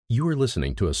You are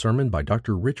listening to a sermon by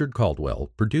Dr. Richard Caldwell,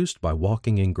 produced by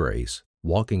Walking in Grace.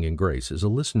 Walking in Grace is a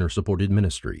listener-supported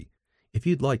ministry. If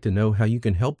you'd like to know how you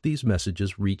can help these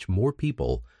messages reach more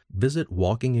people, visit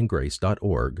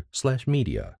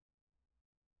walkingingrace.org/media.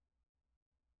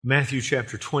 Matthew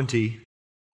chapter 20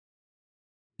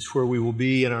 is where we will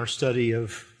be in our study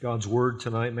of God's Word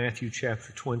tonight, Matthew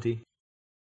chapter 20.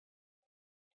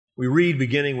 We read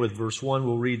beginning with verse 1,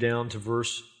 we'll read down to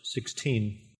verse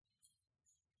 16.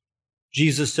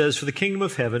 Jesus says, "For the kingdom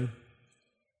of heaven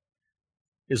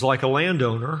is like a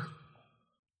landowner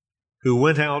who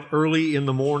went out early in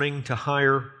the morning to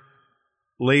hire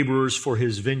laborers for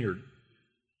his vineyard.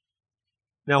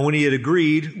 Now, when he had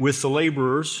agreed with the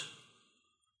laborers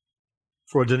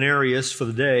for a denarius for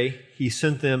the day, he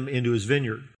sent them into his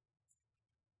vineyard.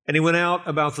 And he went out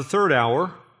about the third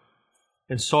hour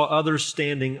and saw others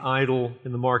standing idle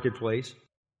in the marketplace.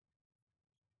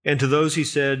 And to those he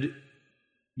said,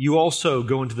 'You also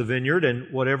go into the vineyard, and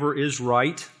whatever is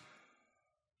right,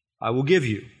 I will give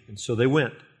you.' And so they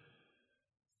went.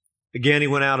 Again, he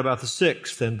went out about the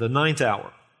sixth and the ninth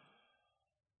hour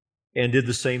and did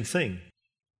the same thing.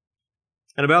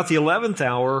 And about the 11th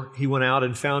hour, he went out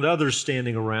and found others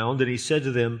standing around, and he said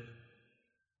to them,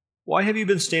 'Why have you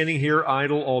been standing here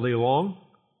idle all day long?'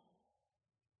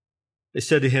 They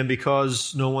said to him,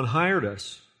 'Because no one hired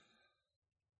us.'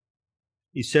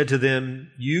 He said to them,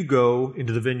 'You go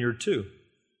into the vineyard too.'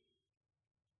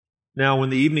 Now when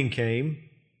the evening came,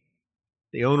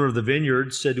 the owner of the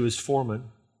vineyard said to his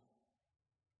foreman,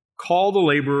 'Call the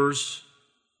laborers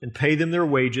and pay them their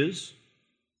wages,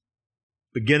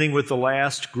 beginning with the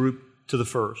last group to the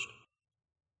first.'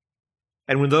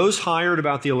 And when those hired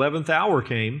about the 11th hour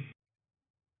came,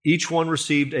 each one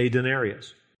received a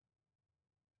denarius.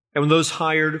 And when those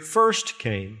hired first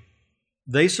came,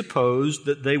 they supposed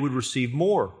that they would receive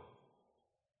more,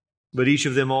 but each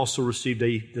of them also received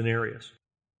a denarius.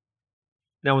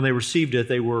 Now when they received it,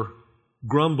 they were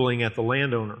grumbling at the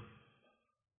landowner,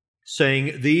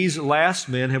 saying, 'These last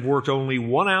men have worked only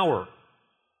 1 hour,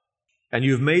 and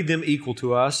you have made them equal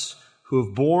to us, who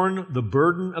have borne the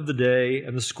burden of the day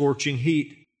and the scorching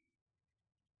heat.'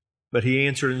 But he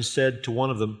answered and said to one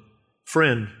of them,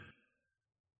 'Friend,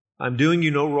 I'm doing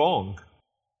you no wrong.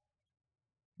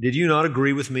 Did you not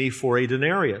agree with me for a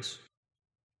denarius?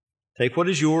 Take what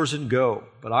is yours and go.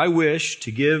 But I wish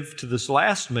to give to this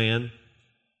last man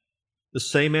the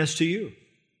same as to you.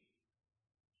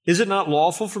 Is it not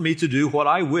lawful for me to do what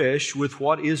I wish with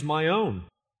what is my own?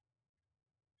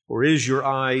 Or is your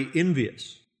eye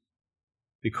envious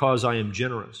because I am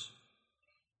generous?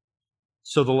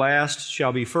 So the last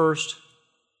shall be first,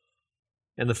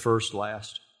 and the first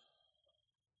last."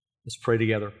 Let's pray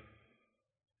together.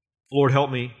 Lord,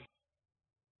 help me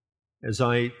as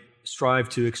I strive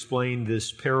to explain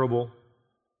this parable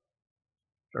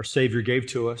our Savior gave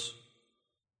to us.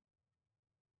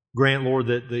 Grant, Lord,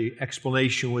 that the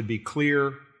explanation would be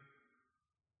clear,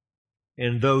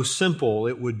 and though simple,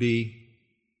 it would be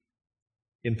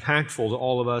impactful to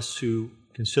all of us who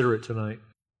consider it tonight.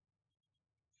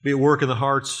 Be at work in the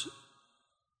hearts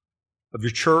of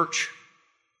your church,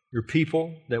 your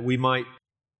people, that we might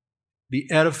be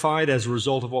edified as a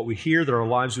result of what we hear, that our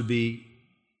lives would be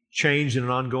changed in an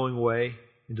ongoing way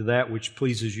into that which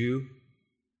pleases you,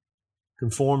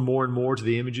 conform more and more to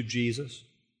the image of Jesus.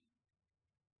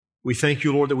 We thank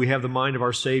you, Lord, that we have the mind of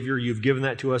our Savior. You've given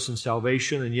that to us in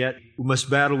salvation, and yet we must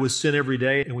battle with sin every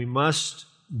day, and we must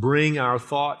bring our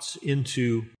thoughts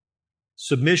into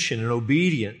submission and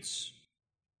obedience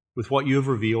with what you have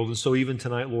revealed. And so even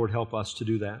tonight, Lord, help us to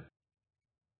do that.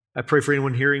 I pray for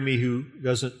anyone hearing me who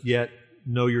doesn't yet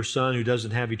know your Son, who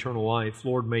doesn't have eternal life.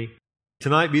 Lord, may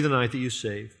tonight be the night that you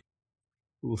save.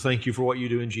 We will thank you for what you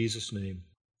do in Jesus' name.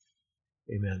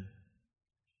 Amen.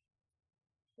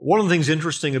 One of the things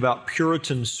interesting about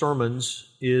Puritan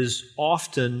sermons is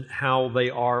often how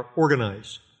they are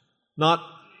organized. Not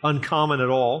uncommon at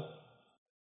all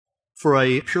for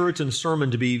a Puritan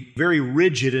sermon to be very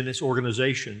rigid in its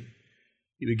organization.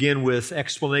 You begin with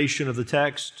explanation of the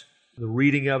text, the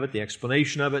reading of it, the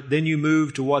explanation of it. Then you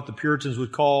move to what the Puritans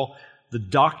would call the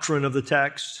doctrine of the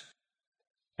text.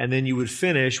 And then you would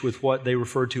finish with what they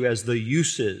referred to as the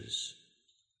uses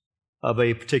of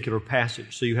a particular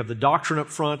passage. So you have the doctrine up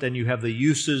front and you have the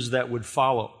uses that would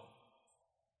follow.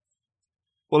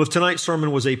 Well, if tonight's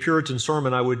sermon was a Puritan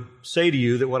sermon, I would say to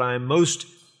you that what I am most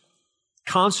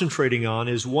concentrating on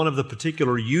is one of the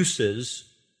particular uses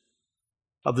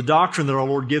of the doctrine that our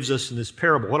Lord gives us in this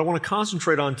parable. What I want to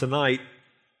concentrate on tonight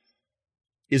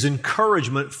is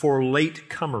encouragement for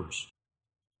latecomers.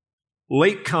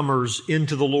 Latecomers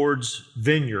into the Lord's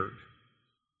vineyard.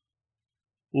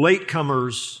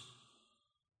 latecomers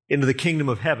into the kingdom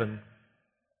of heaven.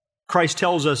 Christ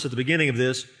tells us at the beginning of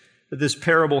this that this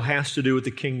parable has to do with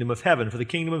the kingdom of heaven, for the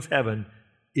kingdom of heaven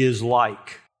is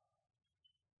like.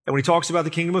 And when he talks about the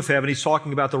kingdom of heaven, he's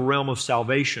talking about the realm of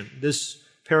salvation. This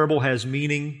parable has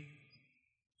meaning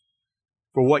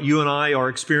for what you and I are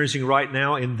experiencing right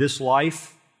now in this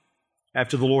life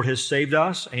after the Lord has saved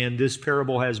us, and this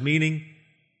parable has meaning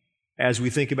as we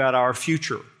think about our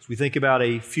future. As we think about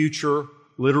a future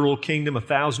literal kingdom, a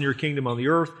 1,000-year kingdom on the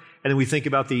earth, and then we think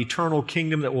about the eternal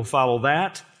kingdom that will follow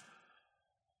that.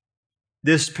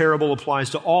 This parable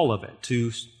applies to all of it,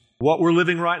 to what we're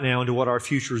living right now and to what our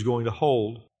future is going to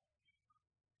hold.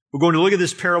 We're going to look at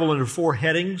this parable under 4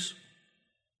 headings.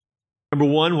 Number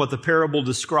 1, what the parable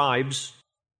describes.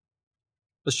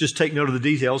 Let's just take note of the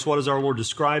details. What is our Lord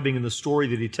describing in the story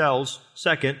that He tells?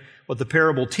 Second, what the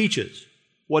parable teaches.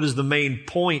 What is the main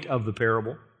point of the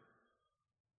parable?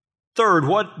 Third,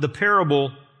 what the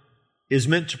parable is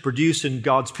meant to produce in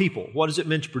God's people. What is it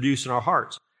meant to produce in our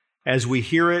hearts? As we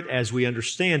hear it, as we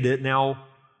understand it, now,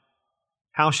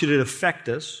 how should it affect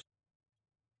us?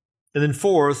 And then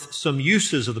fourth, some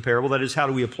uses of the parable, that is, how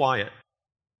do we apply it?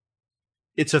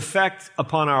 Its effect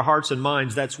upon our hearts and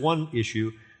minds, that's one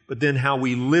issue, but then how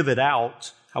we live it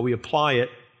out, how we apply it,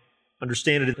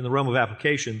 understand it in the realm of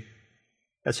application,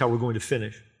 that's how we're going to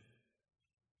finish.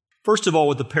 First of all,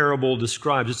 what the parable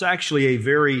describes, it's actually a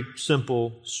very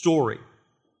simple story.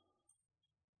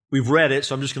 We've read it,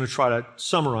 so I'm just going to try to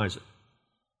summarize it.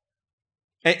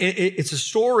 It's a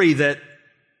story that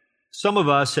some of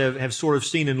us have sort of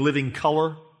seen in living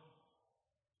color.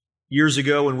 Years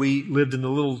ago when we lived in the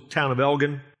little town of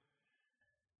Elgin,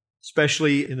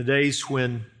 especially in the days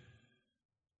when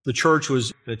the church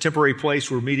was in a temporary place,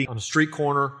 we were meeting on a street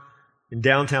corner in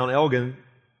downtown Elgin,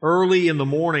 early in the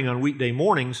morning on weekday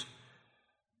mornings,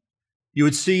 you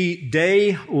would see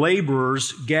day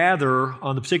laborers gather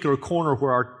on the particular corner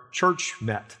where our church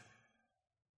met.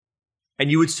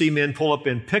 And you would see men pull up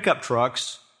in pickup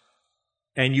trucks,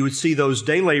 and you would see those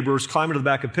day laborers climb into the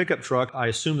back of a pickup truck. I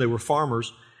assume they were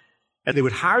farmers, and they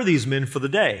would hire these men for the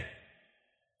day,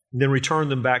 and then return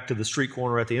them back to the street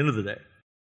corner at the end of the day.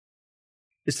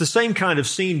 It's the same kind of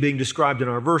scene being described in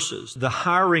our verses, the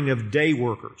hiring of day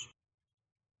workers.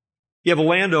 You have a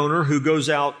landowner who goes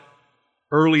out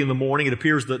early in the morning. It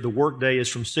appears that the work day is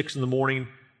from 6 in the morning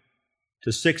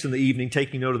to 6 in the evening,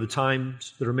 taking note of the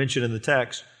times that are mentioned in the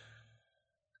text.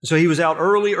 So he was out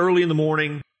early in the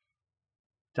morning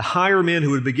to hire men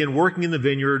who would begin working in the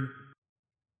vineyard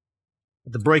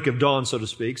at the break of dawn, so to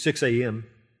speak, 6 a.m.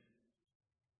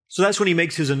 So that's when he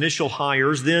makes his initial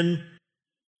hires. Then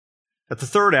at the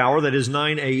third hour, that is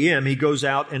 9 a.m., he goes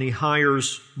out and he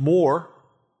hires more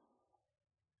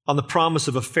on the promise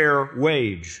of a fair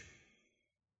wage.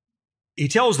 He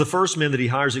tells the first men that he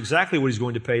hires exactly what he's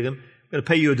going to pay them. I'm going to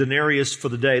pay you a denarius for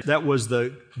the day. That was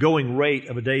the going rate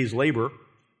of a day's labor.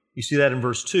 You see that in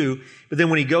verse 2. But then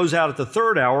when he goes out at the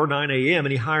third hour, 9 a.m.,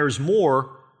 and he hires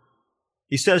more,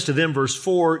 he says to them, verse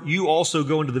 4, you also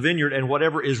go into the vineyard, and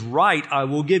whatever is right I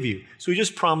will give you. So he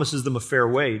just promises them a fair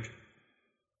wage.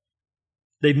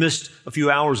 They've missed a few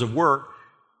hours of work,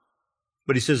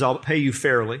 but he says, I'll pay you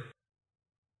fairly.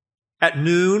 At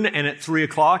noon and at 3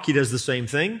 o'clock, he does the same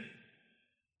thing.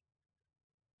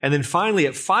 And then finally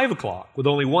at 5 o'clock, with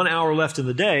only 1 hour left in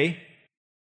the day,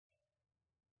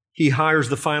 he hires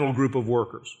the final group of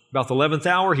workers. About the 11th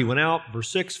hour, he went out, verse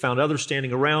 6, found others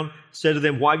standing around, said to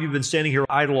them, why have you been standing here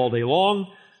idle all day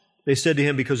long? They said to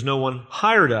him, because no one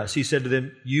hired us. He said to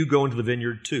them, you go into the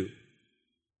vineyard too.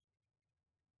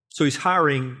 So he's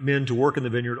hiring men to work in the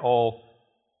vineyard all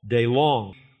day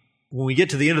long. When we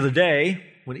get to the end of the day,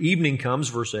 when evening comes,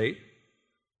 verse 8,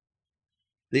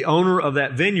 the owner of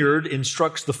that vineyard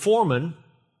instructs the foreman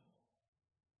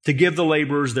to give the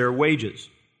laborers their wages.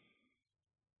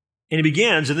 And he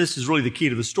begins, and this is really the key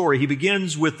to the story, he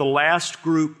begins with the last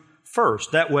group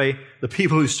first. That way, the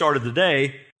people who started the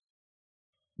day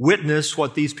witness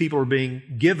what these people are being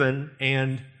given,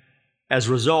 and as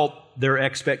a result, their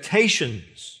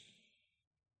expectations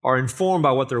are informed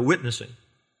by what they're witnessing.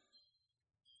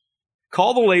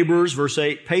 Call the laborers, verse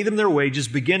 8, pay them their wages,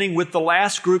 beginning with the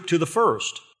last group to the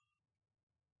first.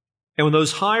 And when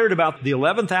those hired about the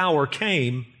 11th hour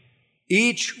came,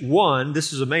 each one,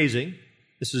 this is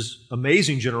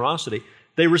amazing generosity,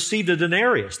 they received a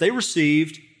denarius. They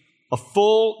received a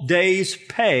full day's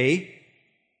pay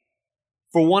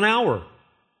for 1 hour.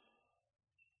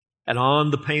 And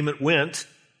on the payment went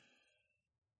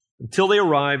until they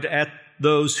arrived at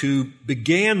those who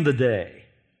began the day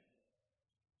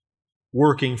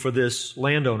working for this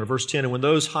landowner. Verse 10, and when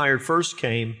those hired first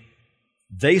came,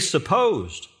 they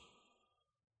supposed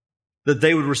that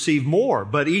they would receive more,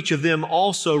 but each of them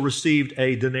also received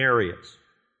a denarius.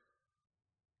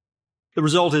 The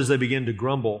result is they begin to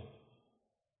grumble.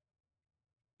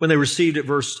 When they received it,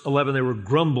 verse 11, they were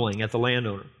grumbling at the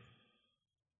landowner,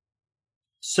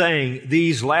 saying,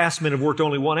 "These last men have worked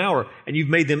only 1 hour, and you've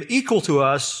made them equal to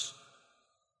us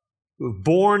who have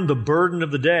borne the burden of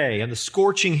the day and the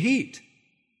scorching heat."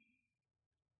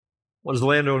 What does the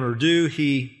landowner do?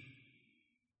 He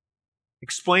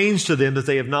explains to them that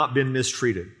they have not been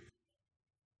mistreated.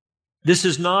 This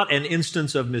is not an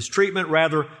instance of mistreatment.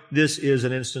 Rather, this is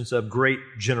an instance of great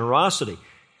generosity.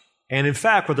 And in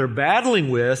fact, what they're battling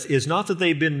with is not that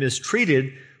they've been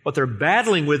mistreated. What they're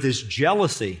battling with is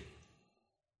jealousy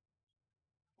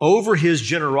over his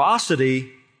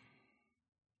generosity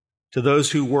to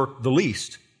those who work the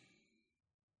least.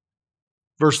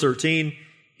 Verse 13,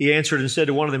 he answered and said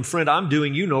to one of them, "Friend, I'm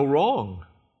doing you no wrong.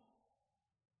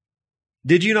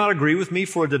 Did you not agree with me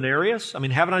for a denarius?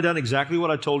 Haven't I done exactly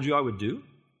what I told you I would do?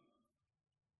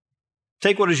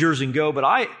 Take what is yours and go, but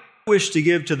I wish to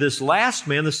give to this last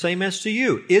man the same as to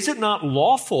you. Is it not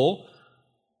lawful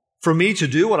for me to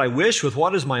do what I wish with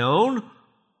what is my own?"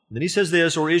 And then he says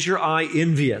this, "Or is your eye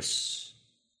envious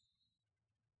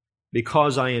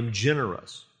because I am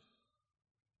generous?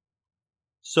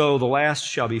 So the last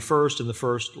shall be first and the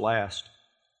first last."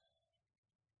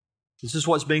 This is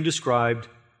what's being described.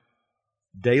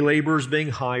 Day laborers being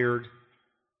hired,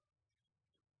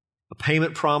 a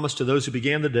payment promised to those who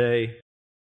began the day,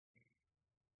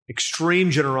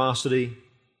 extreme generosity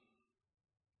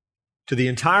to the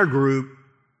entire group,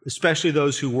 especially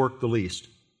those who work the least.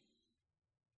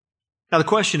 Now the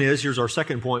question is, here's our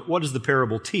second point, what does the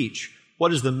parable teach?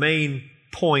 What is the main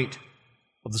point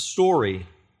of the story?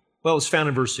 Well, it's found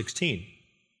in verse 16.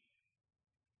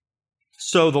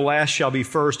 So the last shall be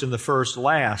first and the first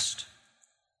last.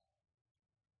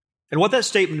 And what that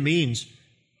statement means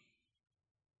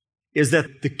is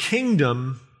that the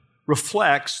kingdom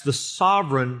reflects the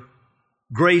sovereign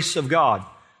grace of God.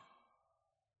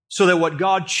 So that what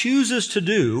God chooses to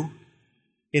do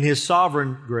in His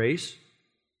sovereign grace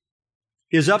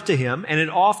is up to Him, and it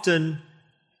often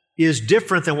is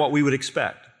different than what we would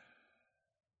expect.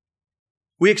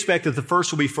 We expect that the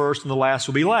first will be first and the last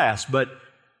will be last, but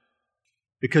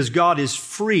because God is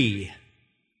free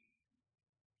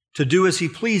to do as He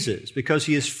pleases, because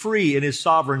He is free in His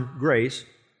sovereign grace,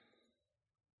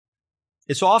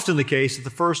 it's often the case that the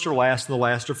first are last and the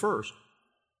last are first.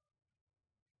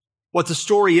 What the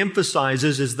story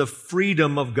emphasizes is the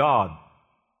freedom of God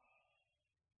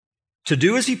to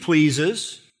do as He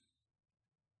pleases,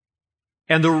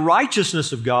 and the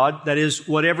righteousness of God, that is,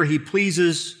 whatever He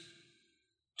pleases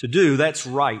to do, that's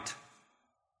right.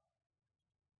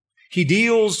 He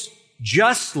deals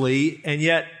justly, and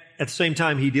yet at the same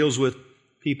time, He deals with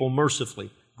people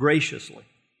mercifully, graciously.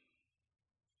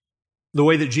 The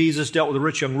way that Jesus dealt with the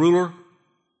rich young ruler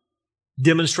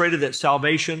demonstrated that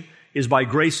salvation is by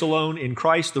grace alone in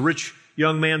Christ. The rich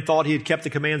young man thought he had kept the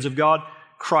commands of God.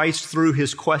 Christ, through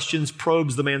His questions,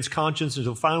 probes the man's conscience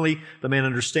until finally the man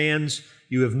understands,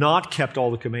 you have not kept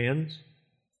all the commands.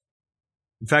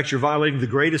 In fact, you're violating the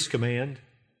greatest command,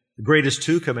 the greatest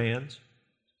two commands.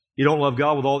 You don't love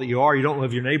God with all that you are. You don't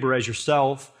love your neighbor as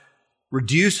yourself.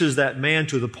 Reduces that man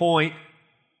to the point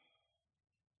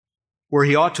where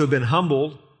he ought to have been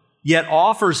humbled, yet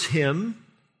offers him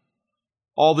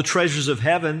all the treasures of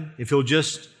heaven if he'll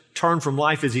just turn from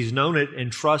life as he's known it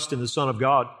and trust in the Son of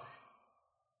God.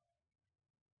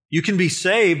 You can be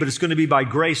saved, but it's going to be by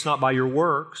grace, not by your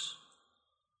works.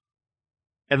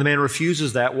 And the man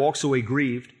refuses that, walks away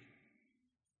grieved.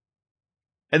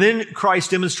 And then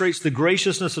Christ demonstrates the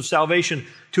graciousness of salvation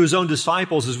to His own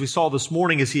disciples, as we saw this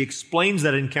morning, as He explains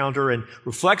that encounter and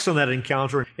reflects on that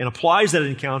encounter and applies that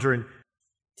encounter and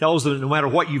tells them no matter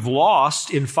what you've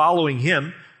lost in following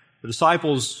Him, the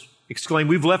disciples exclaim,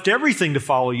 "We've left everything to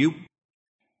follow you."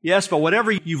 Yes, but whatever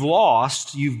you've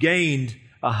lost, you've gained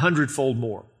 100-fold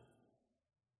more.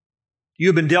 You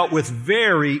have been dealt with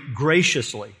very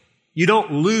graciously. You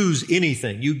don't lose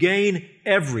anything. You gain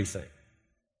everything.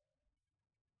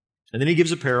 And then He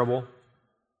gives a parable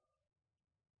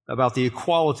about the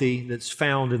equality that's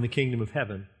found in the kingdom of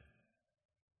heaven.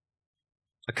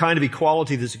 A kind of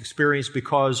equality that's experienced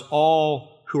because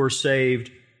all who are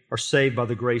saved by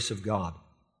the grace of God.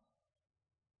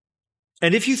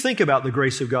 And if you think about the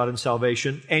grace of God in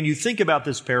salvation, and you think about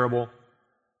this parable,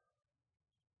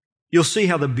 you'll see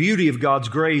how the beauty of God's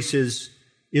grace is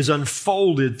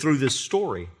unfolded through this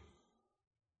story.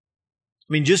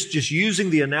 Just using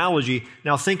the analogy,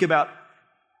 now think about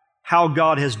how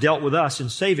God has dealt with us in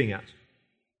saving us,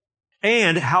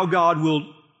 and how God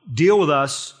will deal with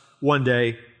us one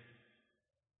day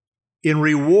in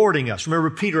rewarding us. Remember,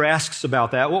 Peter asks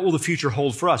about that. What will the future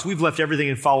hold for us? We've left everything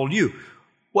and followed you.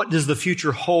 What does the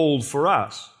future hold for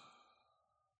us?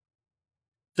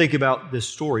 Think about this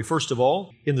story. First of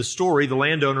all, in the story, the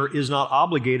landowner is not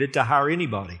obligated to hire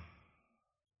anybody.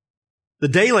 The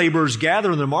day laborers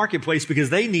gather in the marketplace because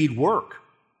they need work.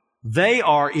 They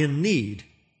are in need.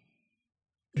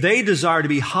 They desire to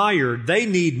be hired. They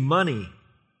need money.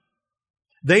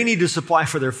 They need to supply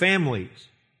for their families.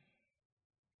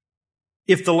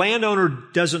 If the landowner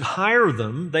doesn't hire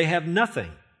them, they have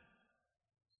nothing.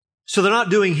 So they're not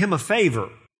doing him a favor.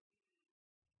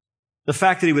 The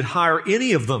fact that he would hire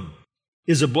any of them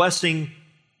is a blessing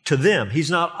to them.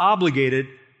 He's not obligated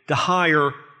to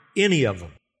hire any of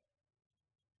them.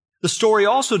 The story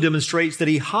also demonstrates that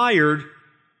he hired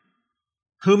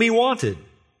whom he wanted.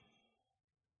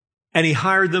 And he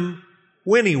hired them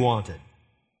when he wanted.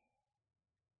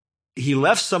 He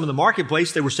left some in the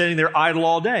marketplace. They were standing there idle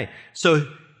all day. So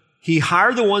he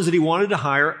hired the ones that he wanted to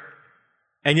hire.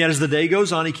 And yet as the day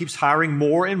goes on, he keeps hiring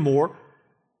more and more.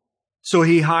 So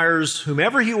he hires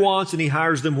whomever he wants and he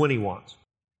hires them when he wants.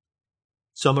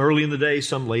 Some early in the day,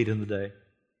 some late in the day.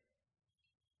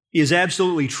 He is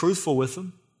absolutely truthful with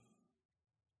them.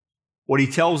 What he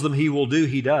tells them he will do,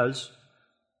 he does.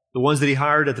 The ones that he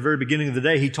hired at the very beginning of the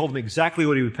day, he told them exactly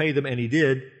what he would pay them, and he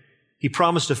did. He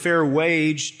promised a fair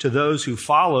wage to those who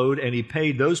followed, and he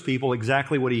paid those people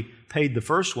exactly what he paid the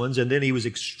first ones, and then he was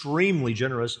extremely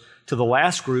generous to the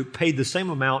last group, paid the same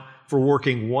amount for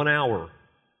working 1 hour.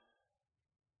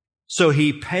 So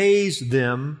he pays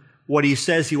them what he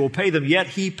says he will pay them, yet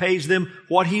he pays them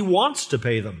what he wants to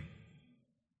pay them.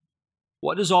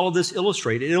 What does all of this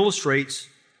illustrate? It illustrates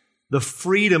the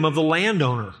freedom of the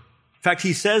landowner. In fact,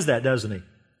 he says that, doesn't he?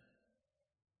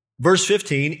 Verse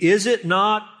 15, is it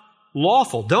not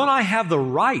lawful? Don't I have the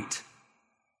right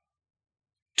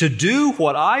to do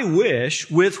what I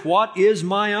wish with what is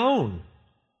my own?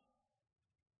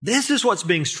 This is what's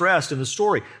being stressed in the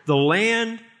story. The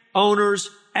landowner's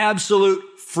absolute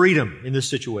freedom in this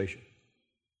situation.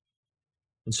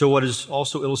 And so what is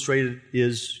also illustrated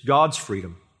is God's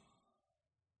freedom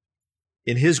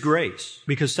in His grace.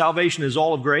 Because salvation is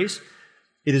all of grace.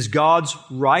 It is God's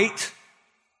right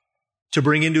to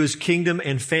bring into His kingdom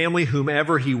and family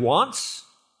whomever He wants.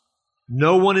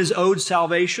 No one is owed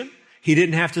salvation. He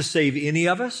didn't have to save any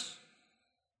of us.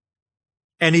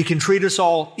 And He can treat us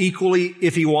all equally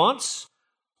if He wants,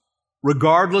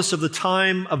 regardless of the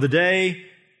time of the day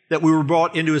that we were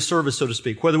brought into His service, so to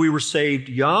speak. Whether we were saved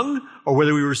young or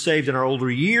whether we were saved in our older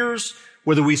years,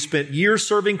 whether we spent years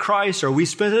serving Christ or we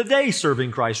spent a day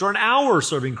serving Christ or an hour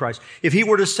serving Christ. If He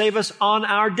were to save us on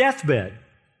our deathbed,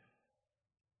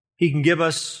 He can give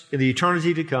us in the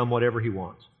eternity to come whatever He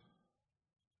wants.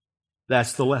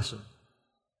 That's the lesson.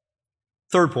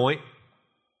 Third point,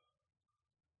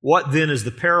 what then is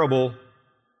the parable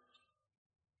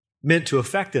meant to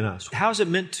affect in us? How is it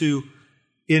meant to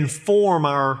inform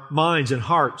our minds and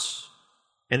hearts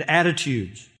and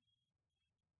attitudes?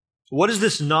 What is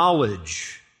this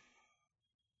knowledge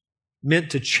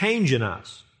meant to change in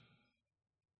us?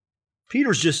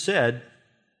 Peter's just said,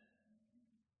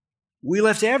 we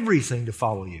left everything to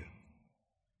follow you.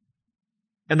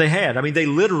 And they had. I mean, they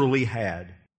literally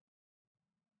had.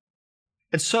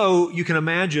 And so you can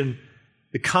imagine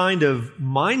the kind of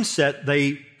mindset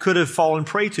they could have fallen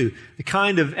prey to, the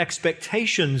kind of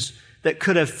expectations that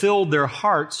could have filled their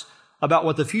hearts about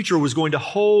what the future was going to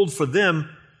hold for them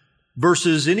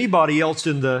versus anybody else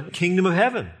in the kingdom of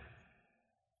heaven.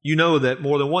 You know that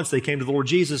more than once they came to the Lord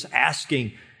Jesus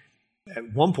asking,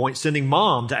 at one point sending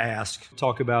mom to ask,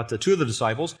 talk about the two of the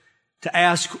disciples, to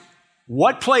ask,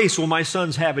 what place will my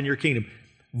sons have in your kingdom?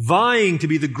 Vying to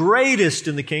be the greatest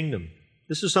in the kingdom.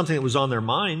 This is something that was on their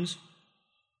minds.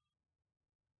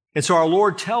 And so our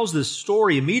Lord tells this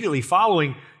story immediately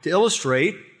following to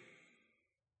illustrate,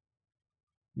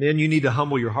 men, you need to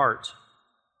humble your hearts.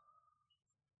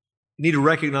 You need to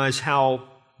recognize how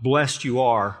blessed you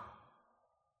are.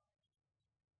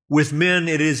 With men,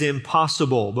 it is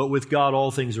impossible, but with God,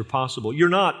 all things are possible. You're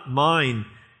not mine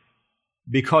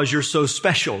because you're so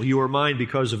special. You are mine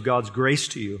because of God's grace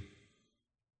to you.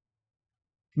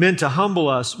 Meant to humble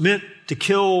us, meant to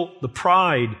kill the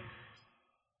pride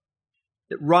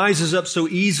that rises up so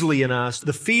easily in us,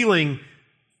 the feeling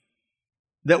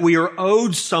that we are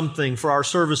owed something for our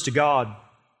service to God,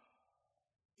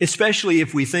 especially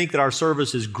if we think that our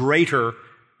service is greater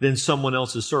than someone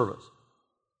else's service.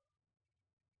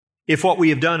 If what we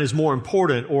have done is more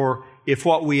important, or if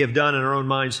what we have done in our own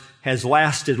minds has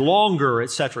lasted longer,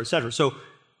 etc., etc. So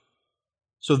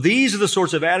these are the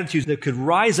sorts of attitudes that could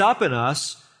rise up in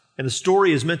us, and the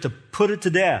story is meant to put it to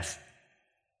death.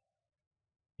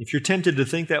 If you're tempted to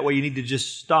think that way, you need to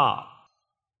just stop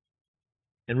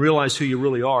and realize who you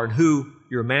really are and who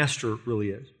your master really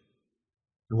is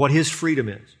and what his freedom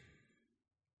is.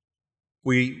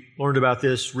 We learned about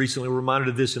this recently. We're reminded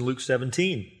of this in Luke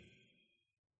 17.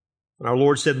 And our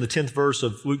Lord said in the 10th verse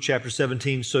of Luke chapter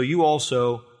 17, "So you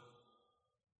also,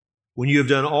 when you have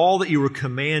done all that you were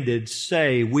commanded,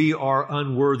 say, 'We are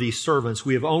unworthy servants.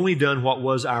 We have only done what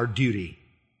was our duty.'"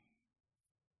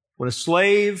 When a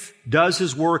slave does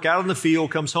his work out in the field,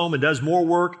 comes home and does more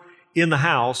work in the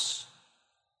house,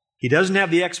 he doesn't have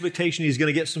the expectation he's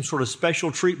going to get some sort of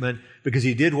special treatment because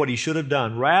he did what he should have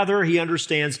done. Rather, he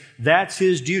understands that's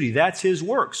his duty, that's his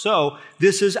work. So,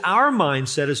 this is our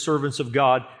mindset as servants of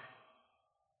God.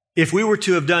 If we were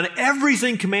to have done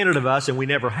everything commanded of us, and we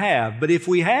never have, but if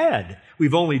we had,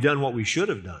 we've only done what we should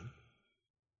have done.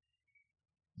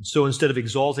 And so instead of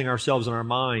exalting ourselves in our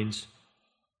minds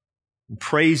and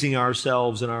praising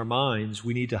ourselves in our minds,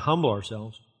 we need to humble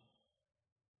ourselves.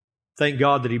 Thank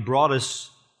God that He brought us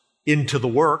into the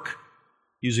work,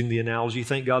 using the analogy.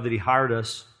 Thank God that He hired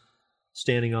us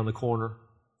standing on the corner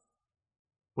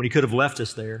when He could have left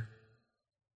us there.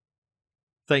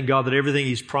 Thank God that everything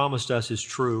He's promised us is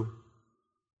true.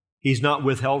 He's not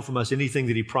withheld from us anything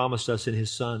that He promised us in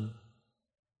His Son.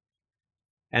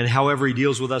 And however He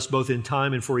deals with us both in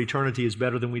time and for eternity is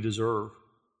better than we deserve.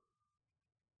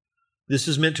 This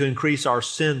is meant to increase our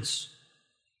sense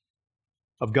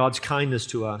of God's kindness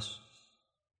to us,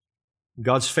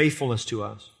 God's faithfulness to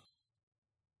us.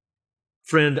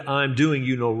 Friend, I'm doing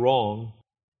you no wrong.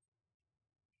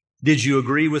 Did you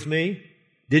agree with me?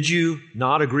 Did you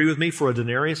not agree with me for a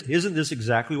denarius? Isn't this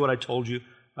exactly what I told you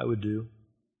I would do?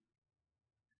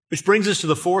 Which brings us to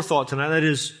the fourth thought tonight, that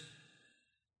is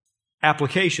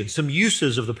application, some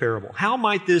uses of the parable. How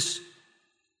might this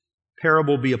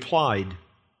parable be applied?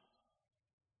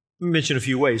 Let me mention a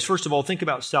few ways. First of all, think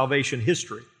about salvation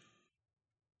history.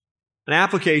 An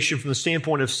application from the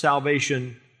standpoint of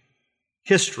salvation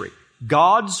history.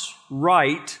 God's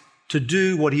right to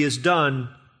do what He has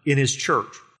done in His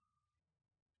church.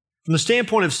 From the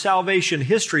standpoint of salvation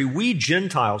history, we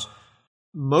Gentiles,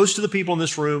 most of the people in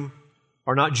this room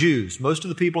are not Jews. Most of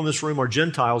the people in this room are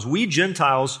Gentiles. We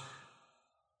Gentiles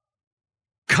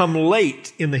come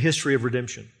late in the history of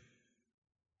redemption.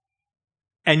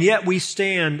 And yet we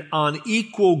stand on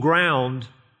equal ground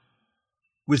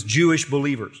with Jewish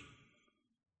believers.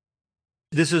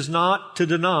 This is not to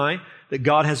deny that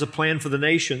God has a plan for the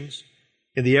nations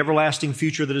in the everlasting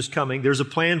future that is coming. There's a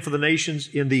plan for the nations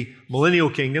in the millennial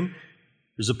kingdom.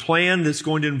 There's a plan that's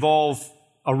going to involve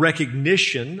a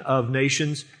recognition of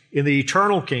nations in the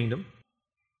eternal kingdom.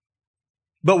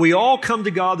 But we all come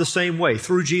to God the same way,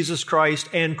 through Jesus Christ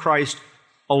and Christ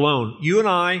alone. You and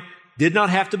I did not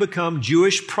have to become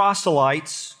Jewish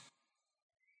proselytes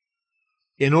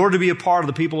in order to be a part of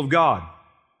the people of God.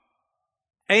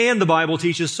 And the Bible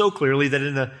teaches so clearly that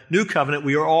in the new covenant,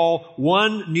 we are all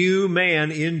one new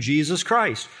man in Jesus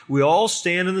Christ. We all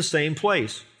stand in the same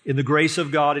place, in the grace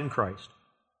of God in Christ.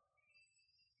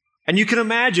 And you can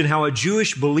imagine how a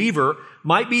Jewish believer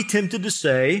might be tempted to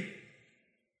say,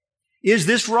 is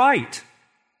this right?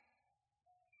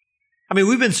 I mean,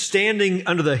 we've been standing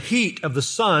under the heat of the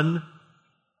sun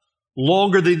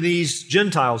longer than these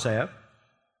Gentiles have.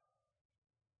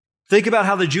 Think about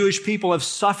how the Jewish people have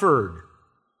suffered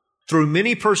through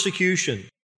many persecution,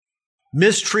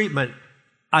 mistreatment,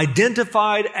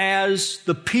 identified as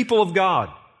the people of God.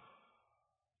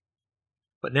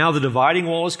 But now the dividing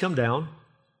wall has come down,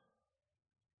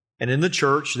 and in the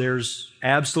church there's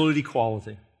absolute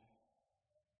equality.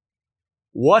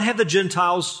 What have the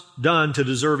Gentiles done to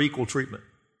deserve equal treatment?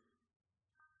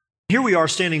 Here we are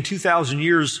standing 2,000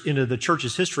 years into the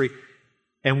church's history,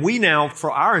 and we now,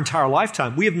 for our entire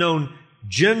lifetime, we have known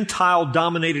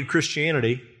Gentile-dominated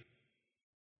Christianity.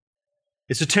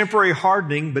 It's a temporary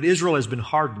hardening, but Israel has been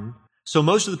hardened. So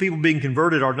most of the people being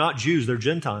converted are not Jews, they're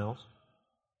Gentiles.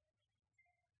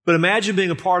 But imagine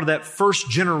being a part of that first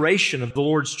generation of the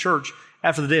Lord's church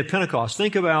after the day of Pentecost.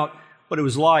 Think about what it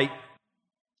was like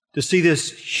to see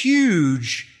this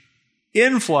huge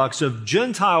influx of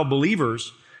Gentile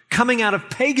believers coming out of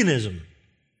paganism.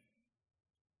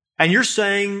 And you're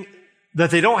saying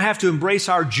that they don't have to embrace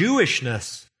our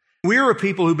Jewishness. We're a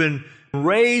people who've been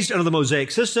raised under the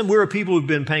Mosaic system. We're a people who've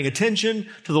been paying attention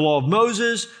to the law of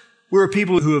Moses. We're a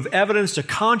people who have evidenced a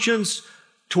conscience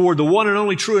toward the one and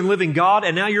only true and living God.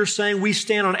 And now you're saying we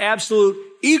stand on absolute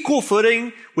equal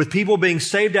footing with people being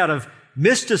saved out of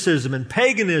mysticism and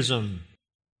paganism.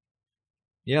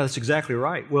 Yeah, that's exactly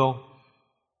right. Well,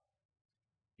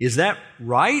 is that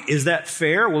right? Is that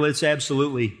fair? Well, it's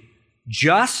absolutely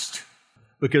just,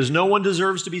 because no one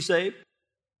deserves to be saved.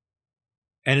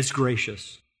 and it's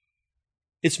gracious.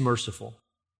 It's merciful.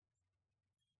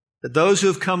 That those who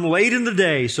have come late in the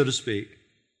day, so to speak,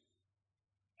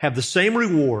 have the same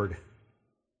reward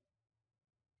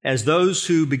as those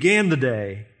who began the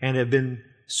day and have been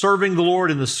serving the Lord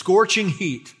in the scorching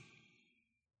heat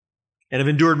and have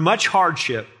endured much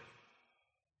hardship.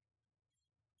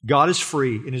 God is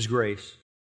free in His grace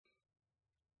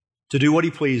to do what He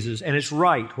pleases, and it's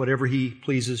right, whatever He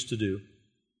pleases to do.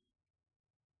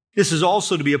 This is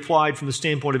also to be applied from the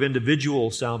standpoint of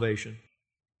individual salvation.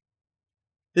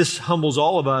 This humbles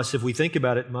all of us if we think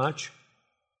about it much.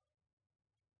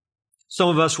 Some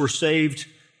of us were saved.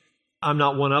 I'm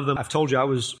not one of them. I've told you I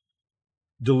was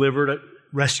delivered,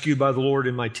 rescued by the Lord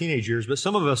in my teenage years, but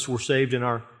some of us were saved in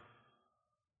our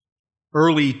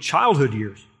early childhood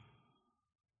years.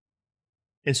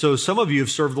 And so some of you have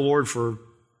served the Lord for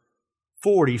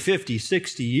 40, 50,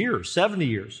 60 years, 70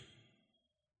 years.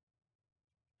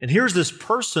 And here's this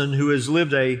person who has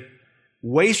lived a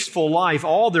wasteful life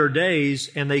all their days,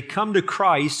 and they come to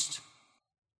Christ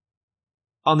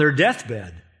on their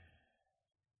deathbed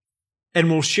and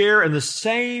will share in the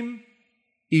same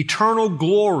eternal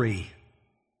glory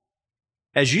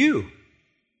as you.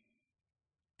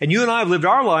 And you and I have lived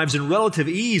our lives in relative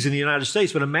ease in the United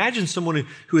States, but imagine someone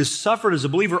who has suffered as a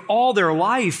believer all their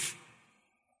life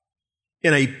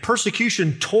in a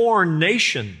persecution-torn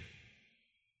nation.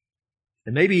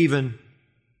 And maybe even the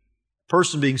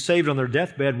person being saved on their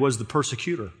deathbed was the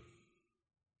persecutor.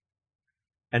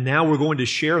 And now we're going to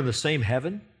share in the same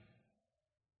heaven,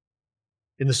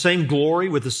 in the same glory,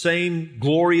 with the same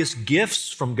glorious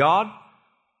gifts from God?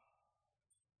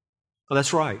 Well,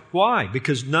 that's right. Why?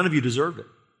 Because none of you deserved it.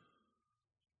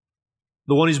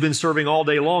 The one who's been serving all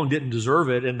day long didn't deserve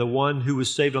it, and the one who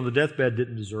was saved on the deathbed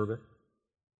didn't deserve it.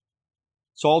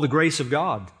 It's all the grace of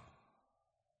God.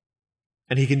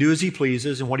 And He can do as He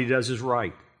pleases, and what He does is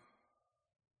right.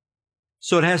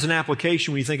 So it has an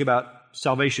application when you think about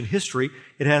salvation history.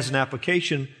 It has an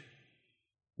application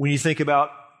when you think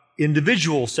about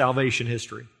individual salvation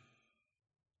history.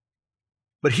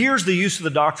 But here's the use of the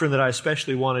doctrine that I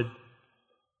especially wanted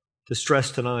to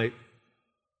stress tonight.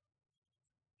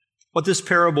 What this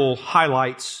parable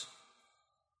highlights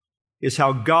is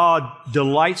how God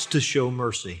delights to show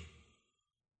mercy,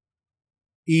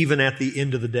 even at the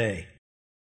end of the day.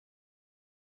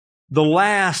 The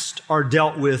last are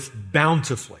dealt with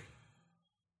bountifully.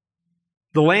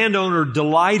 The landowner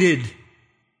delighted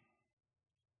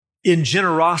in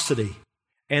generosity.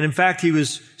 And in fact, he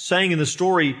was saying in the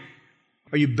story,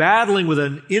 are you battling with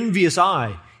an envious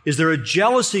eye? Is there a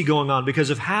jealousy going on because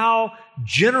of how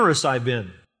generous I've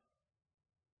been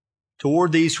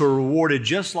toward these who are rewarded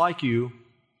just like you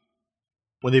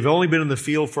when they've only been in the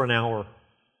field for an hour?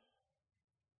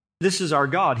 This is our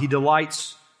God. He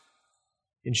delights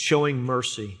in showing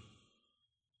mercy.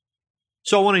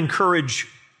 So I want to encourage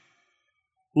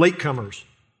latecomers,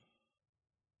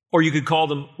 or you could call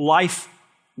them life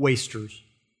wasters.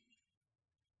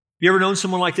 You ever known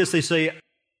someone like this? They say,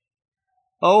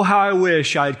 oh, how I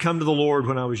wish I had come to the Lord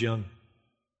when I was young.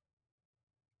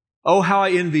 Oh, how I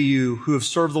envy you who have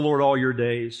served the Lord all your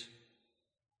days.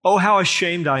 Oh, how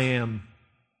ashamed I am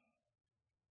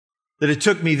that it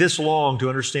took me this long to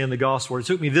understand the gospel. It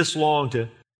took me this long to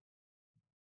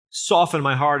soften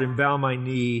my heart and bow my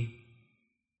knee.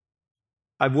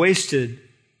 I've wasted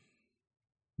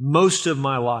most of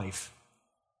my life.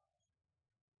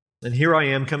 And here I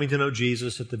am coming to know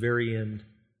Jesus at the very end.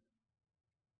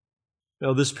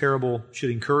 Now, this parable should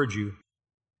encourage you.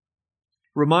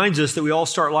 It reminds us that we all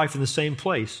start life in the same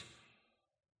place,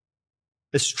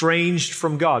 estranged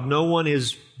from God. No one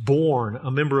is born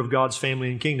a member of God's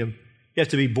family and kingdom. You have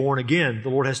to be born again. The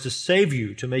Lord has to save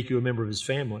you to make you a member of His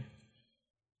family.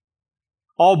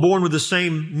 All born with the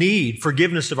same need,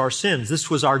 forgiveness of our sins. This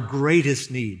was our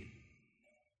greatest need.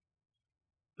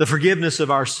 The forgiveness of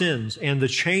our sins and the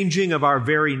changing of our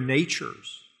very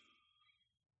natures.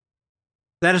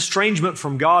 That estrangement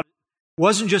from God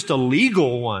wasn't just a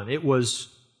legal one. It was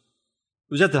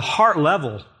at the heart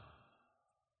level.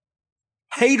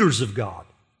 Haters of God.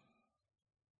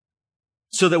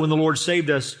 So that when the Lord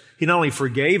saved us, He not only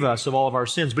forgave us of all of our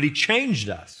sins, but He changed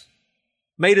us.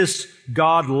 Made us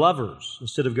God lovers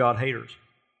instead of God haters.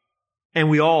 And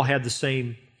we all had the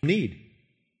same need.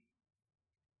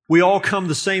 We all come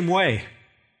the same way.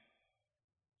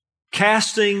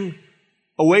 Casting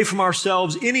away from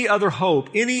ourselves any other hope,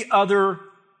 any other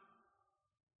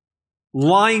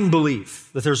lying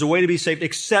belief that there's a way to be saved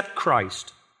except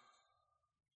Christ.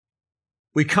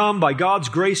 We come by God's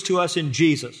grace to us in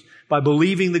Jesus, by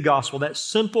believing the gospel, that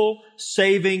simple,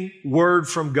 saving word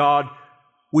from God.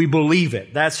 We believe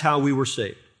it. That's how we were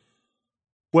saved.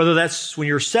 Whether that's when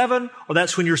you're 7 or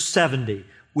that's when you're 70.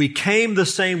 We came the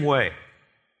same way.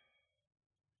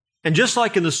 And just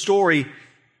like in the story,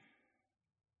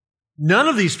 none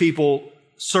of these people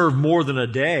served more than a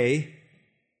day.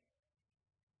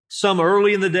 Some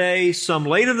early in the day, some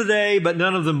late in the day, but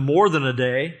none of them more than a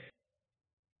day.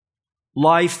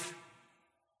 Life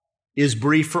is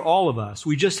brief for all of us.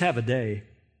 We just have a day.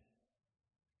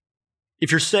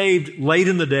 If you're saved late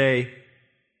in the day,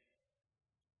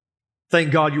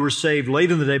 thank God you were saved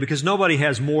late in the day, because nobody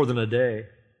has more than a day.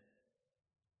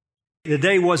 The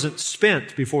day wasn't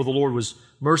spent before the Lord was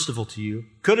merciful to you.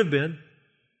 Could have been,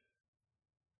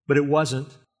 but it wasn't.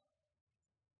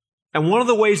 And one of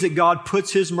the ways that God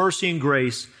puts His mercy and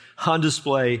grace on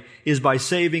display is by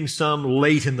saving some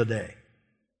late in the day.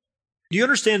 Do you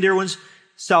understand, dear ones?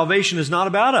 Salvation is not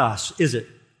about us, is it?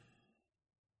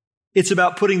 It's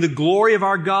about putting the glory of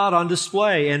our God on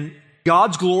display. And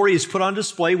God's glory is put on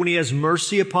display when He has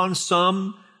mercy upon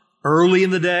some early in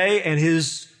the day, and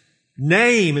His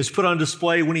name is put on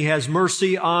display when He has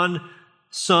mercy on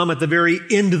some at the very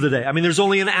end of the day. I mean, there's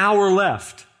only an hour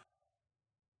left.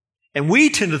 And we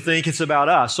tend to think it's about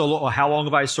us. So how long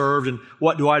have I served, and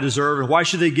what do I deserve, and why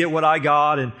should they get what I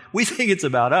got? And we think it's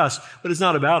about us, but it's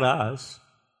not about us.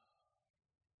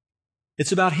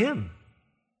 It's about Him.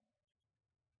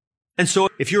 And so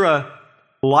if you're a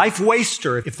life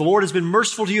waster, if the Lord has been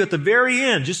merciful to you at the very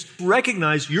end, just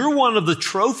recognize you're one of the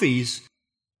trophies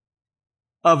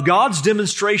of God's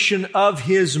demonstration of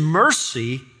His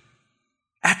mercy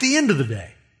at the end of the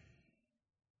day.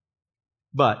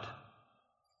 But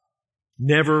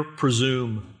never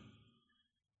presume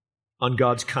on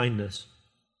God's kindness.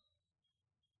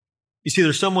 You see,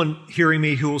 there's someone hearing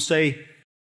me who will say,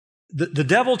 the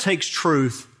devil takes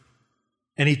truth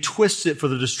and he twists it for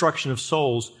the destruction of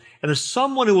souls. And there's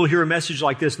someone who will hear a message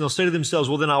like this and they'll say to themselves,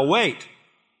 well, then I'll wait.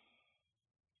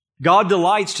 God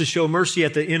delights to show mercy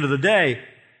at the end of the day,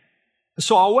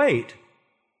 so I'll wait.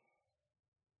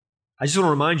 I just want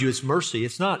to remind you, it's mercy.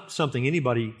 It's not something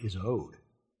anybody is owed.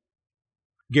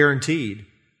 Guaranteed.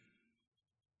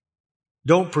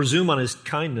 Don't presume on His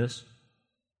kindness.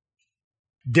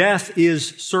 Death is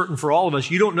certain for all of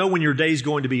us. You don't know when your day is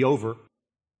going to be over.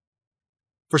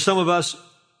 For some of us,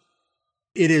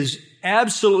 it is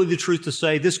absolutely the truth to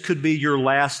say this could be your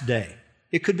last day.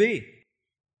 It could be.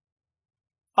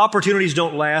 Opportunities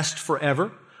don't last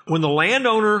forever. When the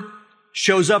landowner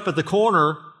shows up at the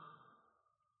corner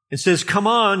and says, come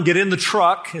on, get in the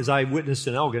truck, as I witnessed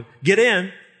in Elgin, get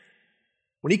in.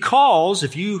 When he calls,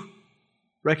 if you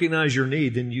recognize your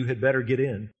need, then you had better get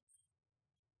in.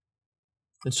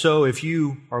 And so if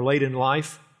you are late in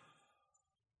life,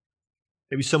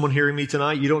 maybe someone hearing me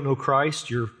tonight, you don't know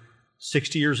Christ, you're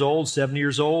 60 years old, 70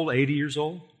 years old, 80 years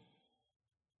old.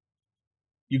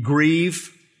 You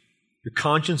grieve, your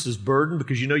conscience is burdened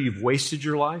because you know you've wasted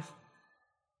your life.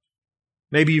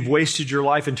 Maybe you've wasted your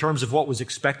life in terms of what was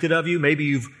expected of you. Maybe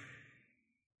you've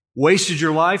wasted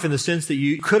your life in the sense that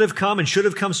you could have come and should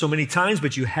have come so many times,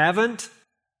 but you haven't.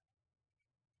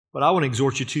 What I want to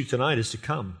exhort you to tonight is to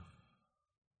come.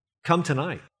 Come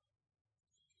tonight.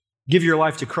 Give your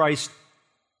life to Christ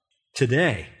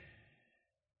today.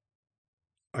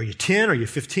 Are you 10? Are you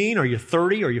 15? Are you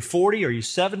 30? Are you 40? Are you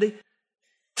 70?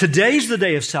 Today's the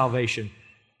day of salvation.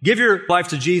 Give your life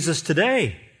to Jesus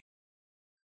today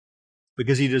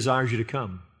because He desires you to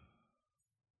come.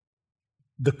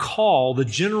 The call, the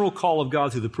general call of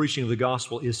God through the preaching of the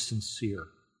gospel is sincere.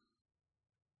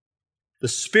 The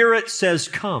Spirit says,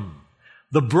 come.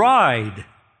 The bride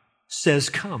says,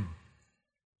 come.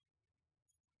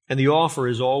 And the offer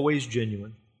is always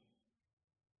genuine.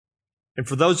 And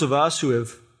for those of us who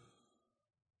have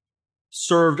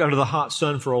served under the hot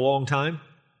sun for a long time,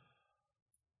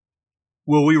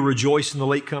 will we rejoice in the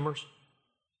latecomers?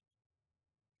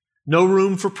 No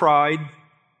room for pride.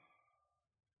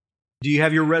 Do you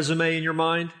have your resume in your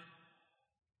mind?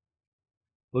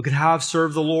 Look at how I've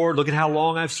served the Lord. Look at how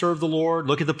long I've served the Lord.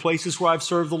 Look at the places where I've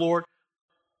served the Lord.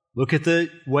 Look at the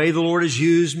way the Lord has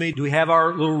used me. Do we have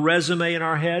our little resume in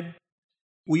our head?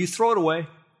 Will you throw it away?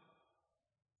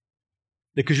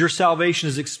 Because your salvation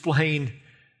is explained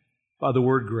by the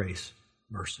word grace,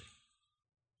 mercy.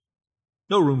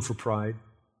 No room for pride.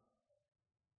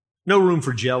 No room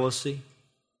for jealousy.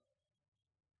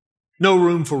 No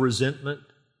room for resentment.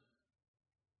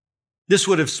 This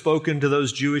would have spoken to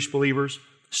those Jewish believers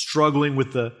struggling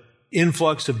with the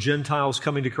influx of Gentiles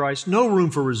coming to Christ. No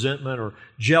room for resentment or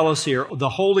jealousy or the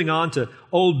holding on to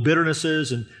old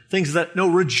bitternesses and things of that. No,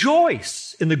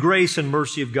 rejoice in the grace and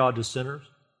mercy of God to sinners.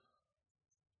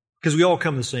 Because we all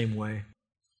come the same way.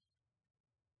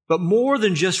 But more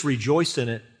than just rejoice in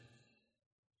it,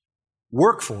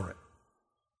 Work for it.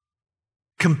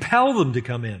 Compel them to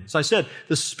come in. As I said,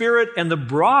 the Spirit and the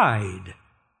bride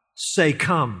say,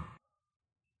 come.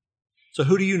 So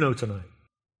who do you know tonight?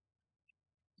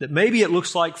 That maybe it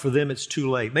looks like for them it's too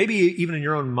late. Maybe even in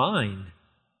your own mind,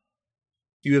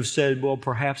 you have said, well,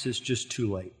 perhaps it's just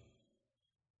too late.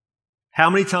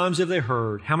 How many times have they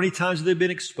heard? How many times have they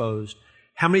been exposed?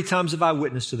 How many times have I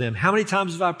witnessed to them? How many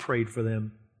times have I prayed for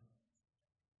them?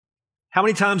 How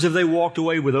many times have they walked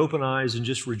away with open eyes and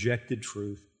just rejected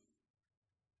truth?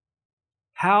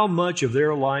 How much of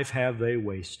their life have they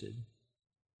wasted?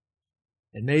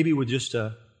 And maybe with just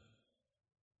a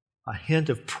hint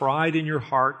of pride in your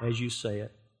heart as you say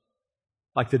it,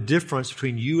 like the difference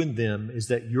between you and them is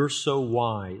that you're so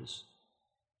wise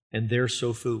and they're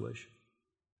so foolish.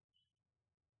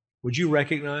 Would you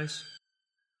recognize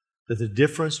that the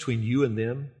difference between you and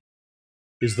them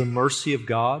is the mercy of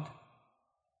God,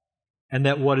 and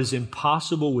that what is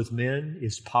impossible with men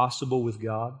is possible with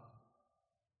God?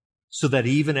 So that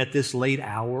even at this late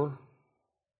hour,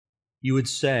 you would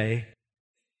say,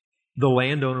 the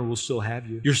landowner will still have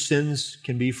you. Your sins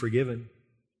can be forgiven.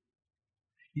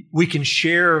 We can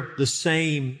share the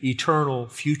same eternal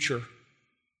future.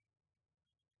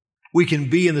 We can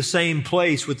be in the same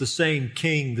place with the same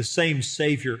King, the same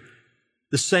Savior,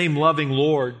 the same loving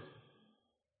Lord.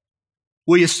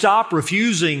 Will you stop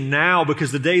refusing now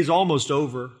because the day's almost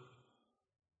over?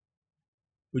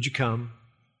 Would you come?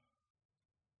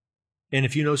 And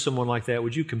if you know someone like that,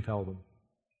 would you compel them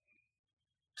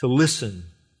to listen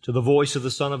to the voice of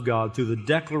the Son of God through the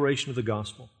declaration of the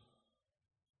gospel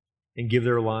and give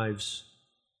their lives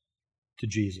to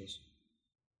Jesus?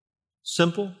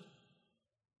 Simple,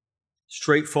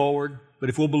 straightforward, but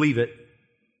if we'll believe it,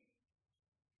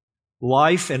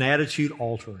 life and attitude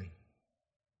altering.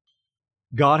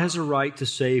 God has a right to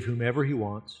save whomever He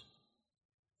wants,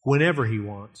 whenever He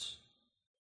wants,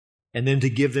 and then to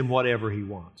give them whatever He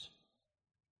wants.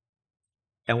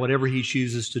 And whatever He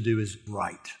chooses to do is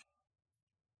right.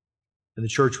 And the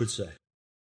church would say,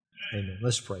 amen.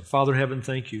 Let's pray. Father in heaven,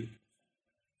 thank you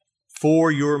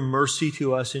for your mercy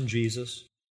to us in Jesus.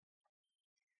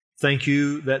 Thank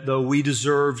you that though we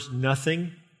deserved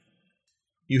nothing,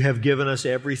 you have given us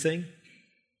everything.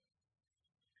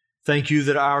 Thank you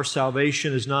that our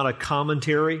salvation is not a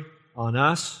commentary on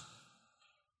us,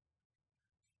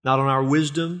 not on our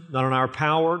wisdom, not on our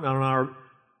power, not on our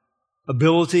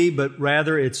ability, but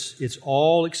rather it's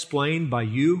all explained by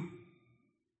you.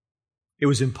 It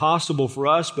was impossible for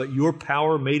us, but your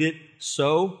power made it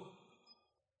so.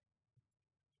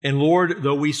 And Lord,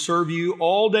 though we serve you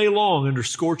all day long under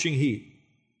scorching heat,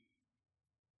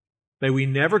 may we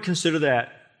never consider that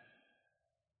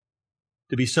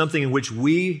to be something in which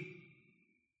we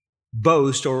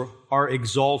boast or are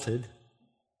exalted,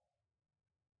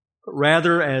 but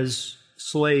rather as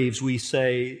slaves we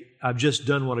say, I've just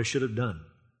done what I should have done.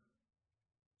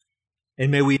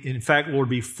 And may we, in fact, Lord,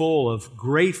 be full of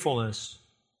gratefulness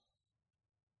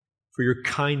for your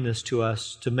kindness to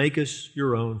us, to make us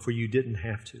your own, for you didn't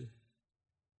have to.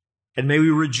 And may we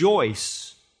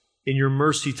rejoice in your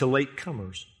mercy to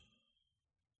latecomers.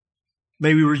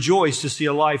 May we rejoice to see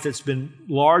a life that's been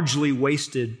largely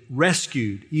wasted,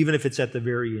 rescued, even if it's at the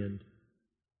very end,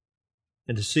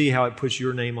 and to see how it puts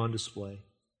your name on display.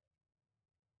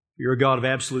 You're a God of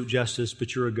absolute justice,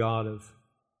 but you're a God of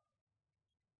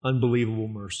unbelievable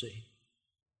mercy.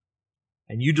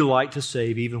 And you delight to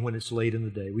save even when it's late in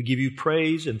the day. We give you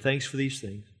praise and thanks for these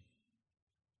things.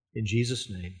 In Jesus'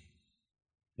 name,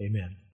 amen.